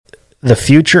the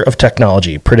future of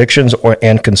technology, predictions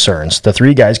and concerns. The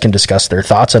three guys can discuss their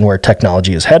thoughts on where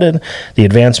technology is headed, the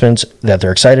advancements that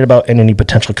they're excited about, and any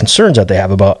potential concerns that they have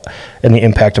about and the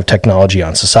impact of technology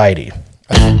on society.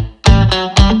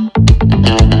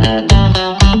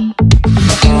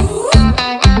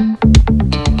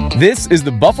 This is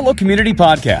the Buffalo Community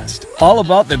Podcast, all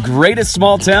about the greatest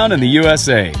small town in the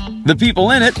USA, the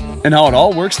people in it, and how it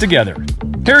all works together.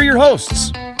 Here are your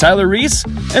hosts, Tyler Reese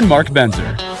and Mark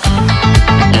Benzer.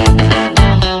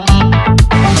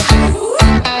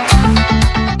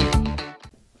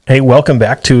 Hey, welcome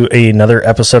back to another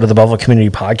episode of the Buffalo Community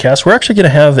Podcast. We're actually going to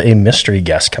have a mystery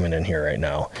guest coming in here right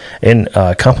now, in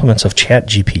compliments of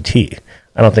ChatGPT.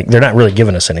 I don't think they're not really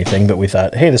giving us anything, but we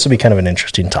thought, hey, this would be kind of an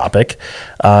interesting topic.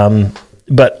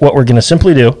 But what we're going to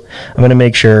simply do, I'm going to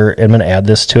make sure, I'm going to add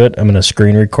this to it. I'm going to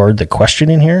screen record the question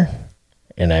in here,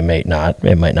 and it might not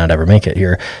ever make it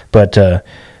here. But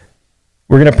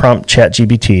we're going to prompt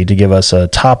ChatGPT to give us a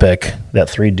topic that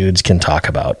three dudes can talk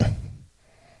about.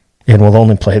 And we'll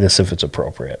only play this if it's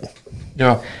appropriate.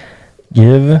 Yeah.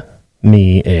 Give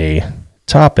me a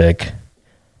topic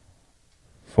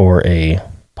for a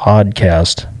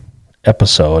podcast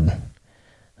episode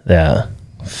that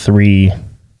three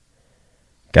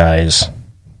guys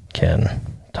can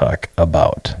talk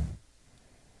about.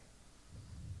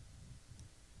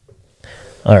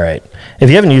 All right. If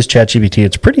you haven't used ChatGPT,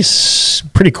 it's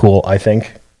pretty cool, I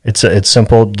think. It's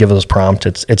simple. Give us a prompt.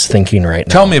 It's thinking right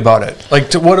now. Tell me about it.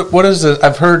 Like, what is it?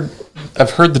 I've heard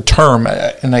the term,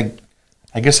 and I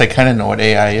guess I kind of know what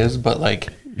AI is, but like,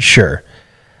 sure.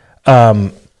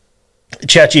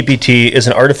 ChatGPT is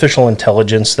an artificial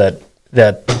intelligence that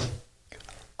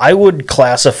I would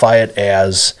classify it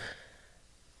as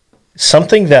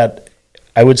something that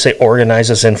I would say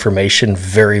organizes information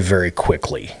very, very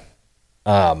quickly,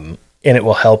 and it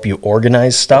will help you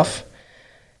organize stuff.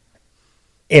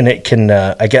 And it can,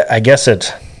 I guess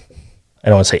it, I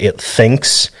don't want to say it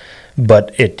thinks,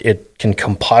 but it can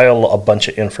compile a bunch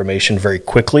of information very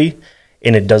quickly,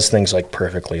 and it does things like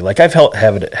perfectly. Like I've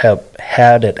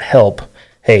had it help,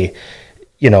 hey,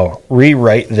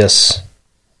 rewrite this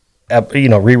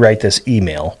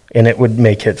email, and it would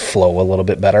make it flow a little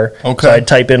bit better. Okay. So I'd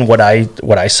type in what I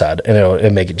said, and it'll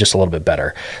make it just a little bit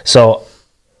better. So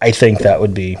I think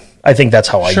that's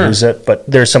how I use it. But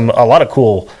there's a lot of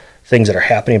cool things that are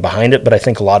happening behind it, but I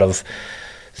think a lot of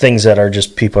things that are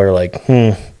just people are like,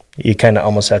 you kind of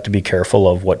almost have to be careful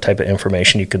of what type of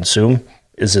information you consume.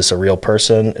 Is this a real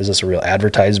person? Is this a real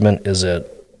advertisement? Is it,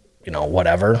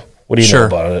 whatever? What do you know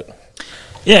about it?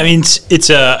 Yeah, I mean, it's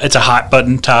a hot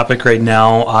button topic right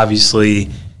now, obviously,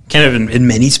 kind of in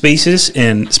many spaces,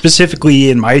 and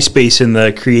specifically in my space, in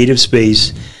the creative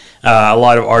space, a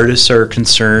lot of artists are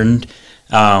concerned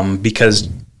because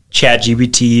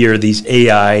ChatGPT or these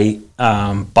AI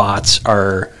bots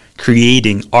are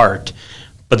creating art,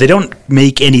 but they don't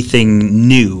make anything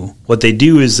new. What they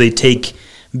do is they take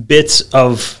bits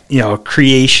of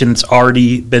creation that's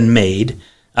already been made,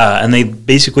 and they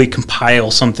basically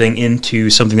compile something into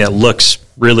something that looks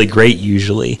really great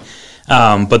usually.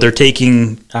 But they're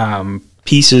taking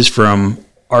pieces from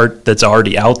art that's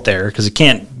already out there because it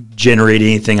can't generate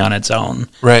anything on its own.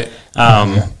 Right.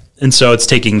 And so it's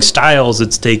taking styles,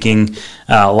 it's taking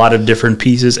a lot of different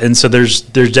pieces, and so there's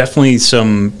definitely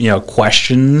some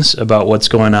questions about what's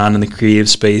going on in the creative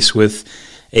space with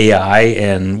AI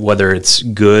and whether it's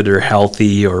good or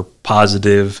healthy or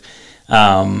positive.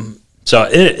 So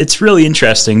it's really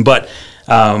interesting, but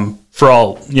for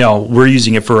all we're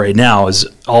using it for right now is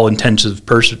all intensive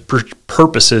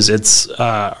purposes. It's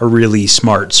a really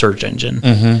smart search engine,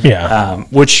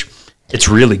 which it's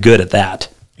really good at that.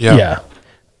 Yeah.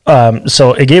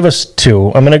 So it gave us two.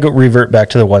 I'm going to go revert back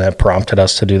to the one that prompted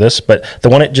us to do this, but the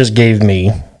one it just gave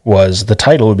me was, the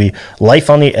title would be Life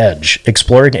on the Edge,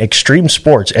 Exploring Extreme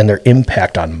Sports and Their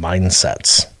Impact on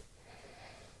Mindsets.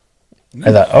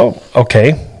 I thought, oh,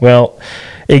 okay. Well,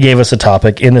 it gave us a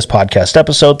topic. In this podcast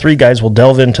episode, three guys will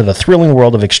delve into the thrilling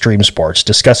world of extreme sports,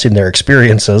 discussing their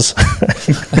experiences,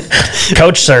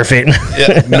 couch surfing,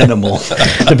 minimal,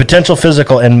 the potential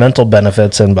physical and mental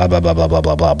benefits, and blah, blah, blah, blah, blah,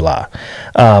 blah, blah, blah.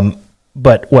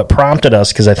 But what prompted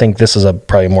us, because I think this is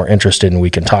probably more interesting, we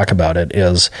can talk about it,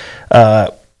 is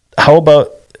how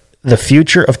about the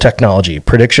future of technology,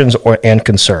 predictions and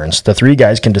concerns. The three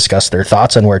guys can discuss their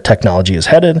thoughts on where technology is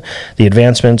headed, the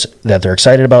advancements that they're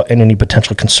excited about, and any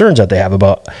potential concerns that they have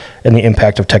about and the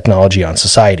impact of technology on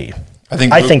society.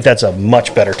 I think that's a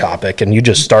much better topic, and you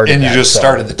just started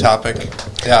started the topic.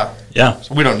 Yeah. Yeah.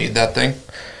 So we don't need that thing.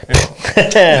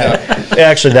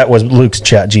 Actually, that was Luke's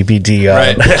Chat GPT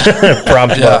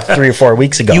prompt about 3 or 4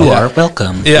 weeks ago. You are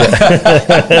welcome.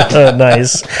 Yeah.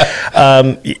 Nice.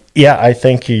 I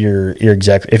think you're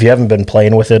exactly. If you haven't been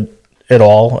playing with it at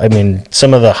all, I mean,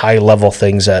 some of the high level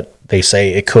things that they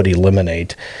say it could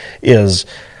eliminate is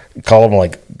call them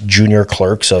like junior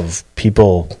clerks of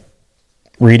people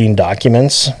reading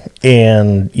documents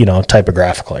and,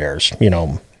 typographical errors,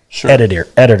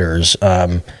 editors,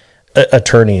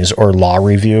 attorneys or law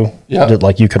review. Yeah.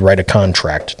 Like you could write a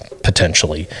contract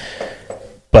potentially.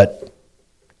 But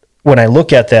when I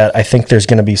look at that, I think there's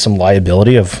going to be some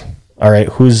liability of, all right,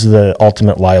 who's the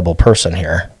ultimate liable person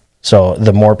here? So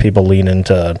the more people lean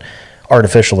into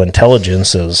artificial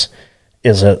intelligence, is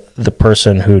it the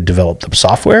person who developed the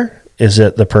software? Is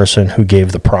it the person who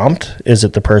gave the prompt? Is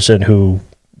it the person who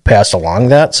passed along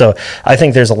that? So I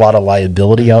think there's a lot of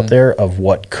liability out there of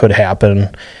what could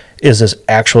happen. Is this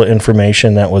actual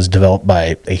information that was developed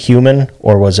by a human,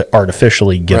 or was it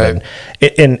artificially given?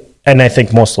 Right. And I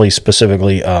think mostly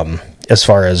specifically as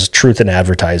far as truth in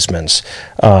advertisements,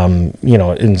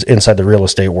 inside the real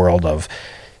estate world of,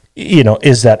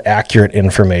 is that accurate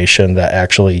information that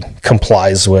actually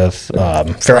complies with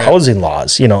fair housing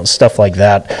laws, stuff like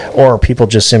that? Or are people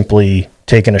just simply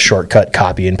taking a shortcut,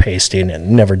 copy and pasting,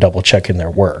 and never double checking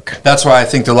their work? That's why I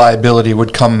think the liability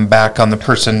would come back on the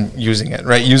person using it,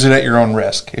 right? Use it at your own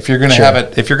risk. If you're going to have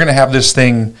it, if you're going to have this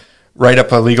thing write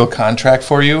up a legal contract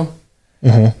for you,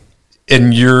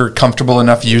 and you're comfortable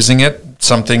enough using it,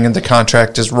 something in the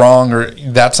contract is wrong, or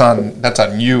that's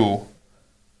on you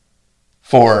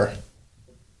for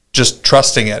just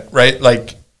trusting it, right?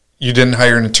 Like you didn't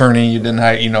hire an attorney, you didn't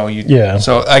hire,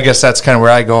 So I guess that's kind of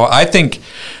where I go. I think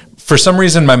for some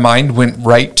reason my mind went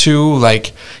right to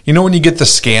like, when you get the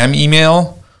scam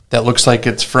email that looks like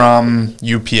it's from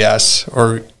UPS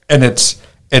and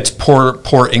it's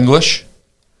poor English.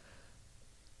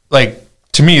 Like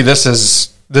to me, this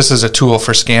is a tool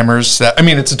for scammers.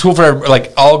 It's a tool for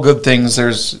like all good things.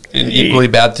 There's an equally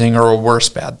bad thing or a worse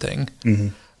bad thing. Mm-hmm.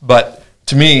 But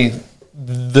to me,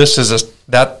 this is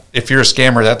if you're a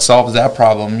scammer, that solves that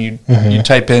problem. You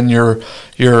type in your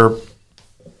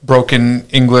broken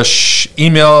English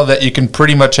email that you can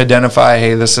pretty much identify,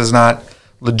 hey, this is not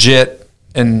legit.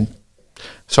 And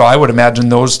so I would imagine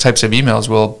those types of emails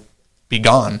will be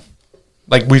gone.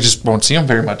 Like we just won't see them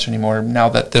very much anymore now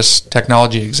that this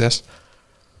technology exists.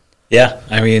 Yeah,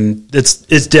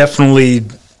 it's definitely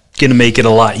going to make it a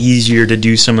lot easier to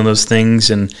do some of those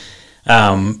things. And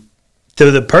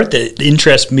the part that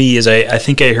interests me is I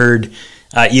think I heard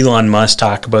Elon Musk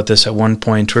talk about this at one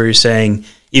point where he's saying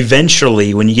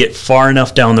eventually when you get far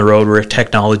enough down the road where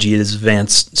technology has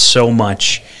advanced so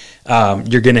much,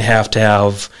 you're going to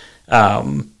have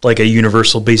like a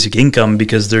universal basic income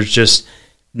because there's just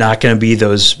not going to be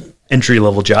those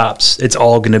entry-level jobs. It's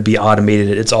all going to be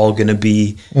automated. It's all going to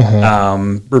be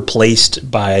replaced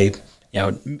by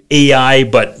AI,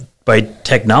 but by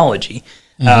technology.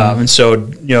 And so,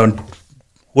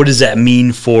 what does that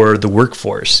mean for the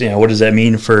workforce? What does that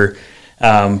mean for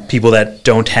people that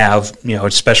don't have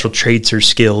special traits or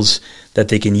skills that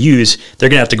they can use? They're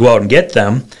going to have to go out and get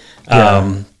them,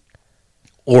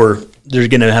 or there's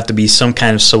going to have to be some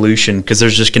kind of solution because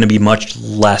there's just going to be much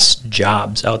less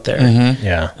jobs out there.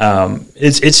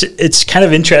 It's kind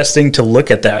of interesting to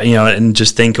look at that, and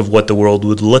just think of what the world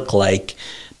would look like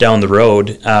down the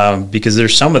road, because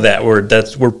there's some of that where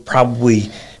we're probably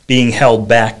being held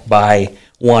back by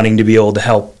wanting to be able to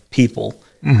help people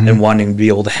and wanting to be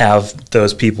able to have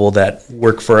those people that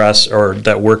work for us or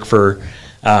that work for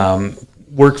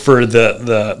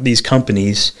these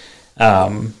companies,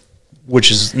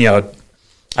 which is,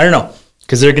 I don't know,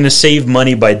 because they're going to save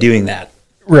money by doing that.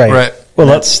 Right. Well,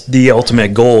 that's the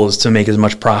ultimate goal, is to make as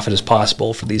much profit as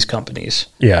possible for these companies.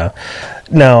 Yeah.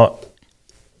 Now,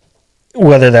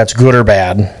 whether that's good or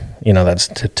bad, that's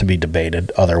to be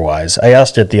debated otherwise. I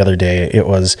asked it the other day. It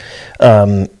was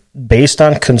based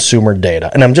on consumer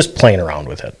data, and I'm just playing around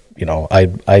with it.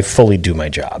 I fully do my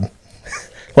job.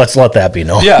 Let's let that be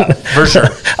known. Yeah, for sure.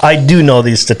 I do know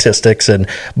these statistics,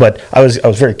 but I was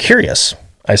very curious.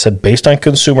 I said, based on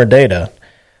consumer data,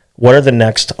 what are the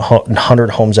next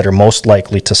 100 homes that are most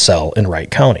likely to sell in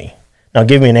Wright County? Now,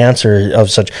 give me an answer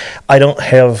of such. I don't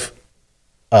have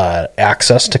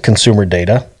access to consumer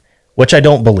data, which I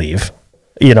don't believe.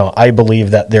 I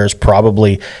believe that there's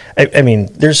probably,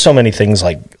 there's so many things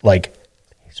like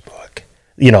Facebook,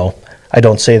 I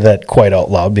don't say that quite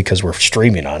out loud because we're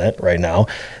streaming on it right now,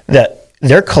 that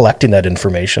they're collecting that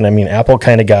information. Apple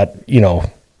kind of got,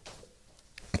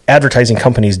 advertising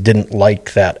companies didn't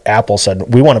like that. Apple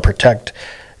said, we want to protect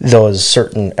those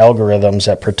certain algorithms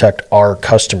that protect our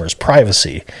customers'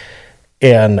 privacy.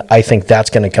 And I think that's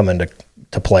going to come into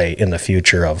play in the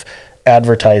future of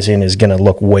advertising is going to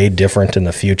look way different in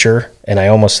the future. And I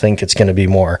almost think it's going to be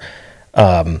more,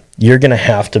 you're going to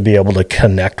have to be able to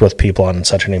connect with people on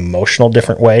such an emotional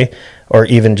different way, or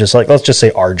even just like, let's just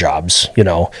say our jobs, you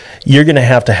know, you're going to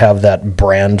have that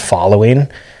brand following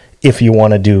if you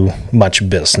want to do much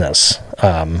business.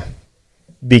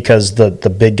 Because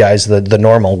the big guys, the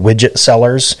normal widget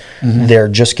sellers, they're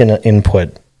just going to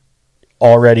input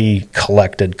already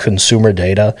collected consumer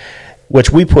data,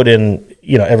 which we put in,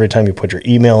 you know, every time you put your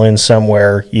email in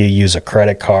somewhere, you use a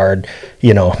credit card,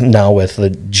 you know, now with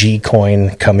the G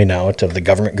coin coming out of the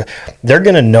government, they're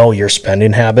going to know your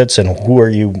spending habits and who are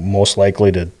you most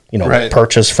likely to, you know,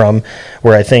 purchase from,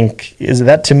 where I think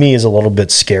that to me is a little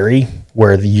bit scary,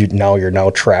 where you're now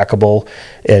trackable,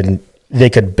 and they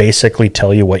could basically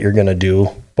tell you what you're going to do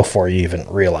before you even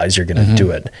realize you're going to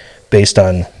do it, based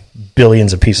on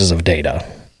billions of pieces of data.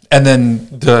 And then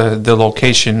the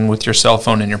location with your cell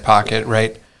phone in your pocket,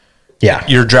 right? Yeah.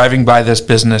 You're driving by this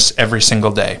business every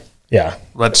single day. Yeah.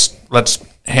 Let's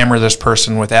hammer this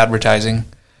person with advertising.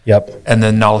 Yep. And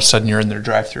then all of a sudden you're in their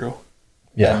drive-through.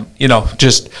 Yeah. And, you know,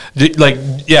 just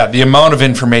the amount of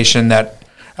information that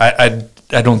I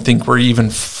don't think we're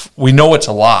even, we know it's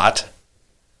a lot.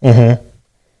 Mm-hmm.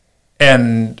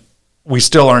 And we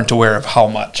still aren't aware of how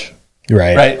much.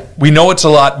 Right. We know it's a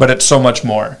lot, but it's so much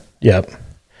more. Yep.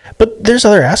 But there's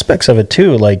other aspects of it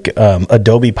too, like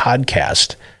Adobe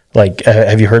Podcast. Like,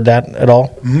 have you heard that at all?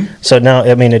 Mm-hmm. So now,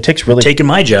 I mean, it takes really taking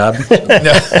my job.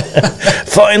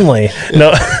 Finally,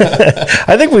 no.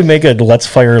 I think we make a "Let's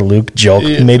Fire Luke" joke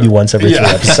maybe once every 3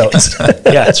 episodes.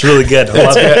 Yeah, it's really good. I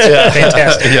love it. Yeah.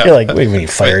 Fantastic. Yeah. You're like, wait, when you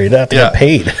fire, you don't have to get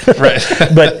paid, right?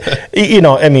 But you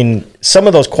know, I mean, some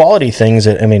of those quality things.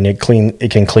 I mean, it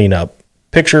can clean up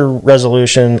picture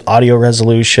resolution, audio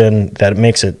resolution, that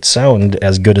makes it sound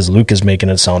as good as Luke is making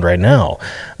it sound right now.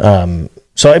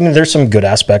 So, I mean, there's some good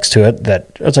aspects to it that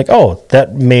it's like, oh,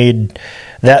 that made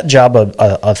that job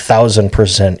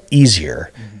 1,000%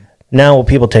 easier. Mm-hmm. Now, will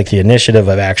people take the initiative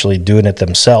of actually doing it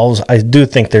themselves? I do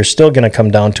think there's still going to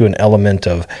come down to an element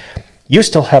of you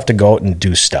still have to go out and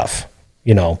do stuff.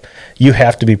 You know, you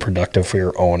have to be productive for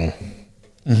your own,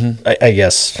 I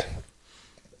guess,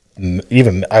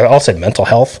 even I'll say mental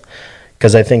health,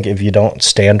 because I think if you don't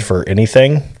stand for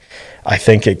anything, I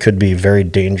think it could be very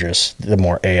dangerous the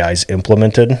more AI is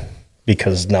implemented,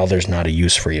 because now there's not a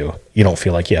use for you. You don't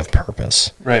feel like you have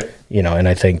purpose. Right. You know, and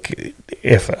I think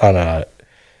if on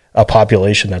a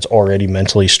population that's already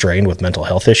mentally strained with mental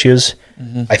health issues,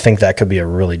 I think that could be a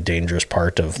really dangerous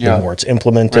part of the more it's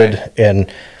implemented and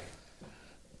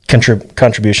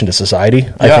contribution to society.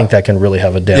 I think that can really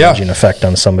have a damaging effect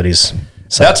on somebody's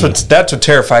psyche. That's what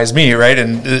terrifies me, right?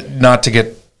 And not to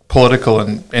get political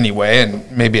in any way,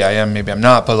 and maybe I am, maybe I'm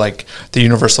not, but like the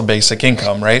universal basic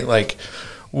income, right? Like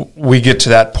we get to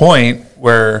that point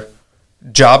where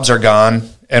jobs are gone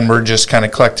and we're just kind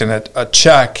of collecting a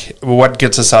check. What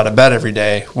gets us out of bed every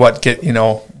day? What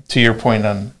to your point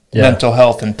on mental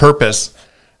health and purpose,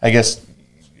 I guess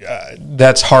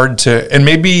that's hard to, and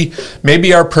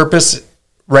maybe our purpose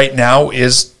right now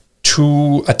is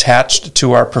too attached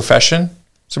to our profession.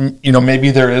 So, you know,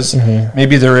 maybe there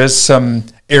is some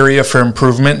area for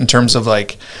improvement in terms of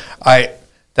like,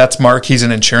 that's Mark, he's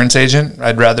an insurance agent.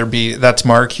 I'd rather that's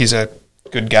Mark, he's a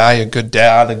good guy, a good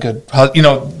dad, a good, you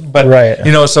know, but,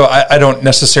 you know, so I don't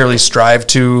necessarily strive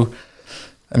to,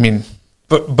 I mean,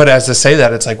 but as to say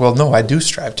that, it's like, well, no, I do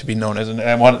strive to be known as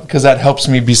because that helps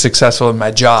me be successful in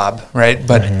my job, right?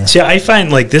 But see, I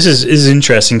find like this is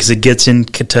interesting because it gets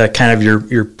into kind of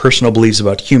your personal beliefs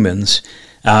about humans.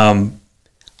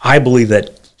 I believe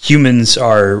that humans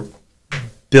are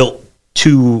built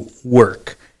to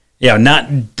work. Yeah, not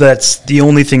that's the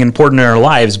only thing important in our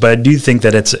lives, but I do think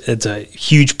that it's a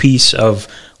huge piece of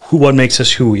what makes us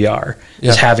who we are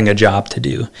is having a job to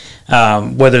do.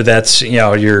 Whether that's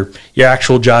your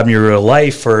actual job in your real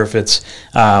life, or if it's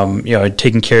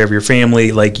taking care of your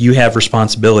family, like you have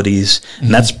responsibilities,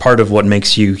 and that's part of what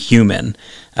makes you human.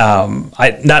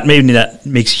 Not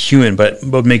makes you human, but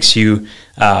what makes you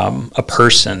a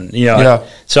person.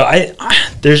 So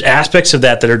there's aspects of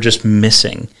that are just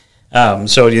missing.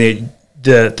 So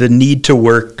the need to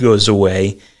work goes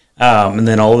away, and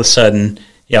then all of a sudden,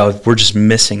 we're just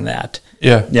missing that.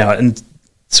 And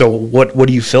so what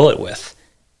do you fill it with?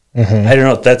 Mm-hmm. I don't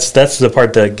know. That's the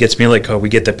part that gets me. Like, we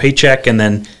get the paycheck, and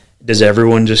then does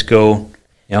everyone just go,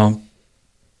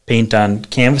 paint on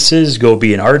canvases, go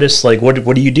be an artist? Like, what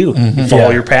do you do? Mm-hmm. You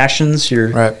follow your passions.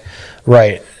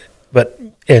 Right. But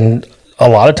and a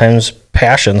lot of times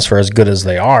passions, for as good as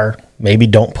they are, maybe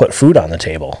don't put food on the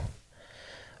table.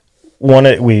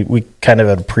 We kind of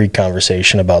had a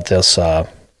pre-conversation about this,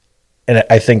 and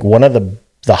I think one of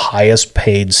the highest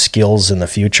paid skills in the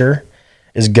future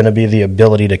is going to be the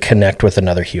ability to connect with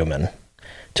another human,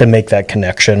 to make that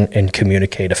connection and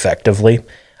communicate effectively.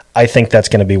 I think that's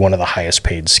going to be one of the highest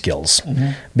paid skills,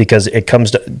 because it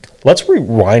comes to, let's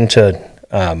rewind to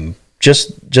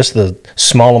just the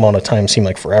small amount of time, seemed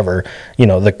like forever,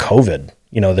 the COVID,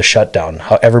 the shutdown,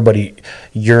 how everybody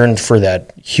yearned for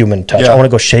that human touch. I want to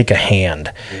go shake a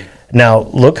hand. Now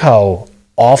look how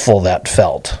awful that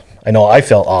felt. I know I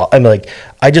felt I'm like,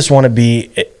 I just want to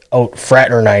be out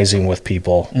fraternizing with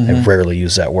people. I rarely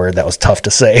use that word. That was tough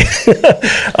to say.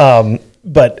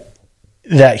 But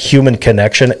that human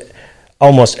connection,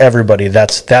 almost everybody,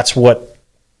 that's what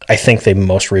I think they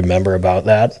most remember about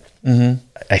that.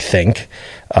 I think.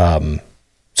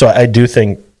 So I do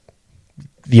think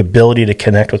the ability to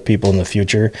connect with people in the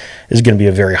future is going to be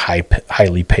a very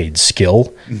highly paid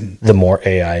skill, the more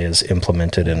AI is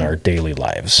implemented in our daily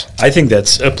lives. I think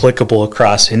that's applicable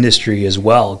across industry as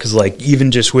well, because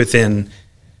even just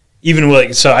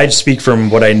so I speak from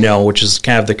what I know, which is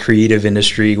kind of the creative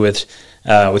industry with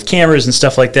cameras and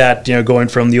stuff like that, going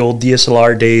from the old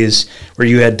DSLR days where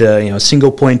you had to,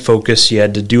 single point focus, you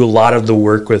had to do a lot of the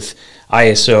work with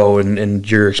ISO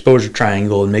and your exposure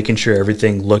triangle and making sure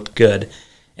everything looked good.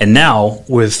 And now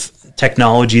with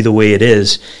technology the way it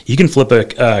is, you can flip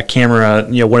a camera,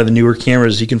 one of the newer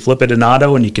cameras, you can flip it in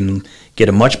auto and you can get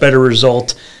a much better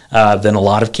result than a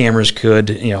lot of cameras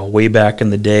could, way back in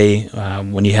the day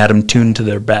when you had them tuned to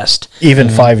their best. Even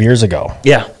 5 years ago.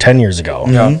 Yeah. 10 years ago.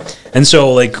 And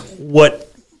so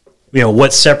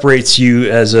what separates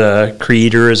you as a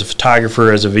creator, as a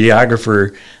photographer, as a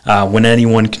videographer, when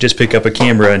anyone can just pick up a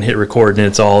camera and hit record and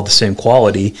it's all the same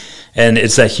quality, and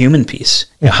it's that human piece.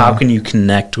 How can you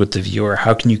connect with the viewer?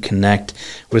 How can you connect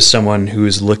with someone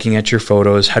who's looking at your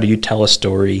photos? How do you tell a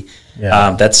story?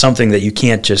 That's something that you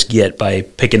can't just get by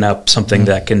picking up something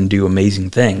that can do amazing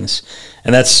things.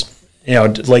 And that's,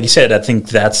 like you said, I think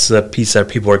that's the piece that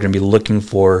people are going to be looking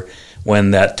for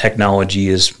when that technology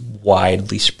is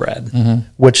widely spread.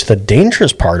 Which the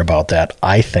dangerous part about that,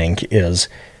 I think, is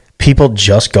people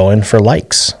just go in for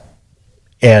likes.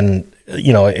 And,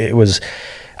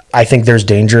 I think there's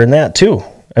danger in that too.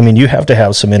 I mean, you have to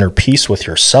have some inner peace with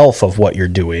yourself of what you're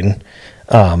doing.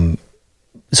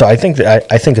 So I think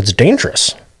it's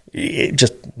dangerous,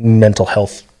 just mental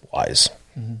health wise,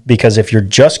 because if you're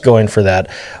just going for that,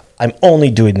 I'm only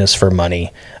doing this for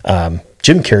money.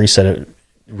 Jim Carrey said it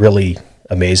really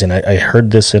amazing. I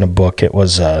heard this in a book. It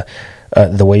was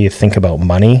The Way You Think About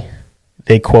Money.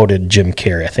 They quoted Jim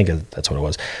Carrey. I think that's what it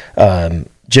was.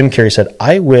 Jim Carrey said,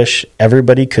 I wish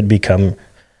everybody could become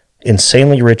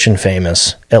insanely rich and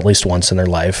famous at least once in their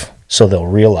life, so they'll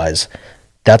realize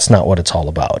that's not what it's all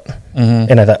about.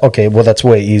 And I thought, okay, well, that's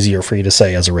way easier for you to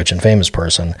say as a rich and famous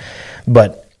person.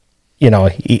 But,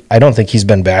 I don't think he's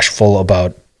been bashful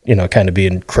about, kind of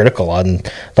being critical on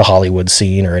the Hollywood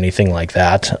scene or anything like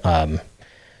that.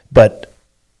 But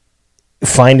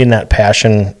finding that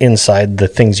passion inside the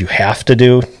things you have to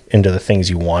do into the things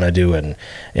you want to do, and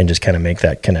just kind of make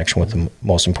that connection with the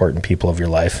most important people of your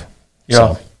life. Yeah.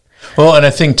 So. Well, and I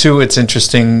think too, it's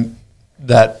interesting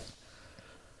that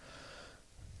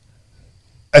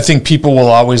I think people will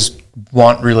always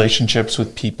want relationships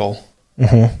with people.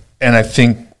 And I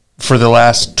think for the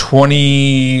last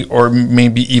 20 or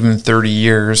maybe even 30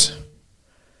 years,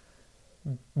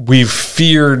 we've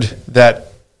feared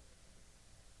that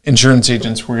insurance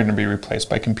agents were going to be replaced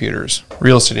by computers.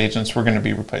 Real estate agents were going to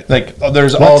be replaced.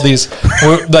 There's all these,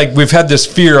 we've had this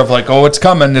fear of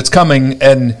it's coming.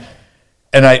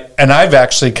 And I've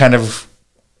actually kind of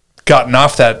gotten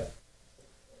off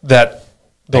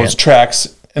those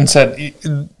tracks and said,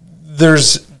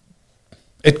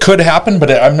 it could happen, but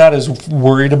I'm not as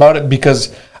worried about it,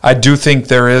 because I do think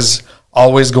there is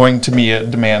always going to be a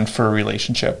demand for a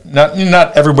relationship.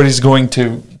 Not everybody's going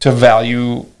to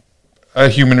value a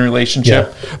human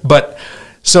relationship, but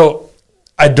so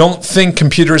I don't think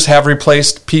computers have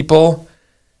replaced people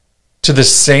to the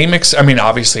same extent. I mean,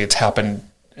 obviously it's happened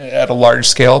at a large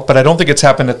scale, but I don't think it's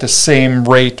happened at the same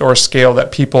rate or scale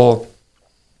that people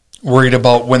worried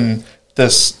about when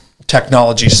this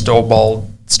technology snowball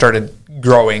started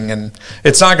growing. And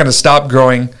it's not going to stop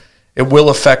growing. It will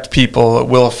affect people. It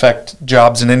will affect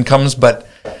jobs and incomes, but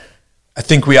I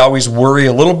think we always worry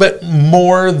a little bit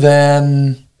more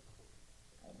than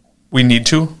we need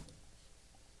to.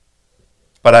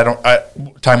 But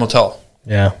time will tell.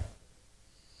 Yeah.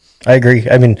 I agree.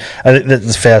 I mean, this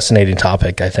is a fascinating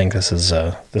topic. I think this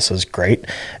is great,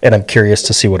 and I'm curious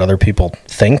to see what other people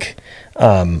think.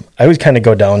 I would kind of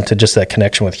go down to just that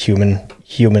connection with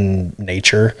human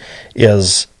nature.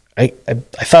 Is I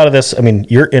thought of this. I mean,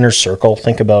 your inner circle.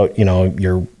 Think about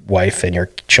your wife and your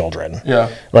children. Yeah.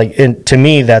 Like, and to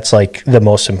me, that's like the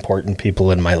most important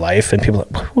people in my life. And people are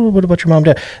like, what about your mom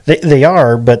and dad? They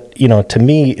are, but to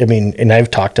me, I mean, and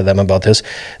I've talked to them about this.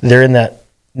 They're in that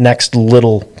next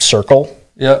little circle.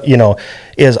 Yeah.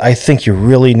 Is I think you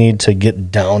really need to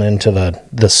get down into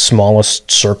the smallest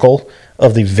circle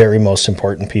of the very most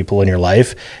important people in your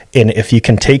life. And if you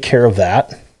can take care of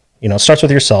that, it starts with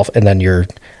yourself, and then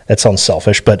that sounds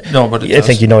selfish, but no, but I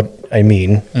think you know what I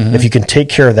mean. Mm-hmm. If you can take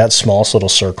care of that smallest little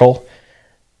circle,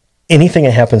 anything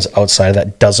that happens outside of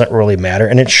that doesn't really matter,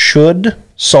 and it should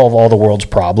solve all the world's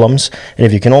problems. And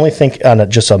if you can only think on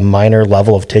just a minor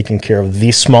level of taking care of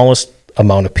the smallest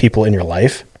amount of people in your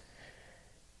life,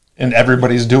 and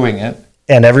everybody's doing it,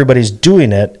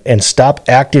 and stop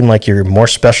acting like you're more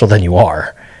special than you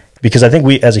are, because I think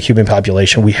we, as a human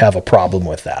population, we have a problem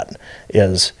with that.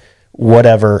 Is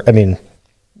whatever. I mean,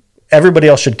 everybody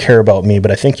else should care about me, but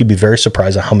I think you'd be very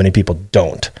surprised at how many people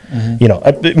don't.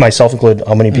 Mm-hmm. Myself included,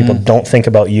 how many people don't think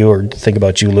about you, or think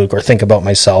about you, Luke, or think about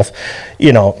myself.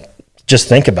 Just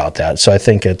think about that. So I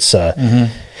think it's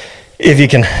if you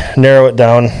can narrow it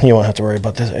down, you won't have to worry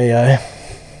about this AI.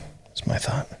 That's my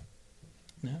thought.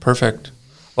 Perfect.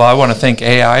 Well, I want to thank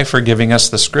AI for giving us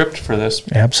the script for this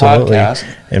Absolutely.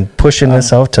 podcast. And pushing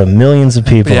this out to millions of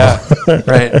people. Yeah,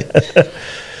 right.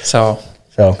 So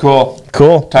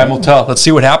cool. Time will tell. Let's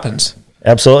see what happens.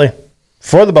 Absolutely.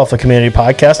 For the Buffalo Community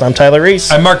Podcast, I'm Tyler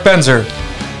Reese. I'm Mark Benzer.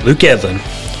 Luke Edlin.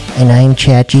 And I'm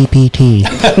ChatGPT.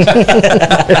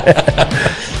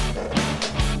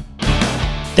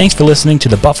 Thanks for listening to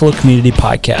the Buffalo Community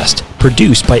Podcast,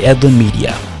 produced by Edlin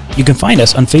Media. You can find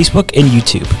us on Facebook and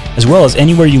YouTube, as well as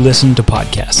anywhere you listen to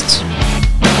podcasts.